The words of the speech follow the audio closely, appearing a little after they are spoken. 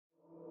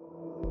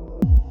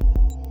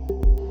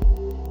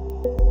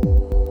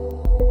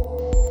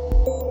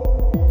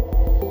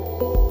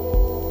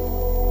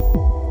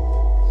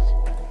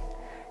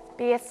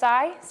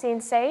PSI,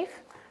 scene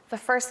safe. The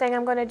first thing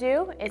I'm going to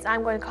do is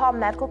I'm going to call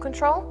medical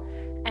control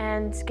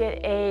and get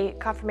a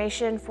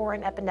confirmation for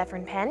an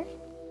epinephrine pen.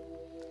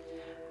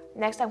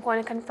 Next, I'm going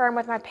to confirm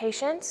with my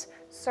patient.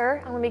 Sir,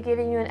 I'm going to be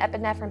giving you an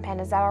epinephrine pen.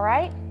 Is that all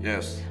right?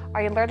 Yes.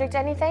 Are you allergic to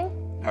anything?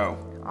 No.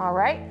 All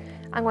right.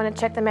 I'm going to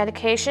check the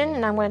medication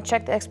and I'm going to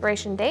check the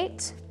expiration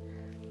date.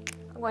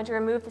 I'm going to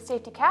remove the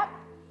safety cap.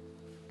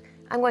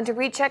 I'm going to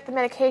recheck the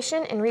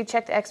medication and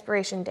recheck the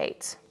expiration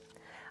date.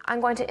 I'm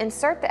going to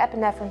insert the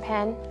epinephrine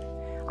pen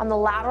on the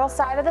lateral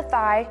side of the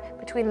thigh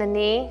between the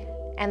knee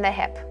and the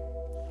hip.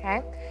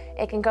 Okay?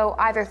 It can go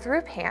either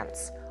through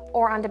pants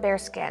or onto bare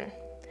skin.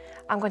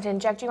 I'm going to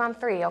inject you on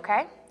 3,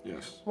 okay?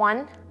 Yes.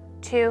 1,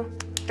 2,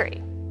 3.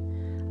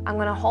 I'm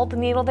going to hold the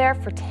needle there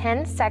for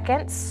 10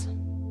 seconds.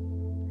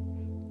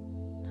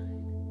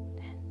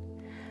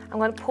 I'm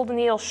going to pull the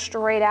needle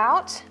straight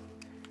out,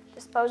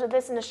 dispose of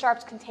this in a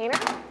sharps container,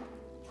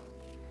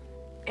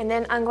 and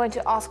then I'm going to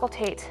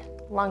auscultate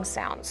lung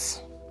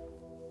sounds.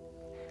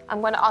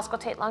 I'm going to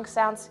auscultate lung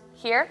sounds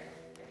here.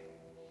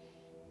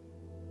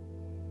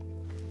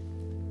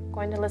 I'm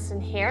going to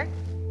listen here.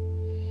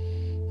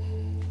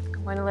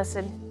 I'm going to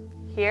listen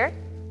here.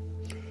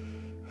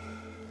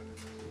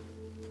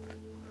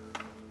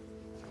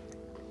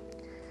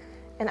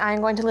 And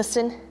I'm going to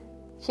listen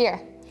here.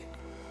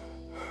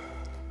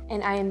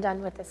 And I am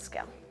done with this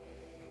skill.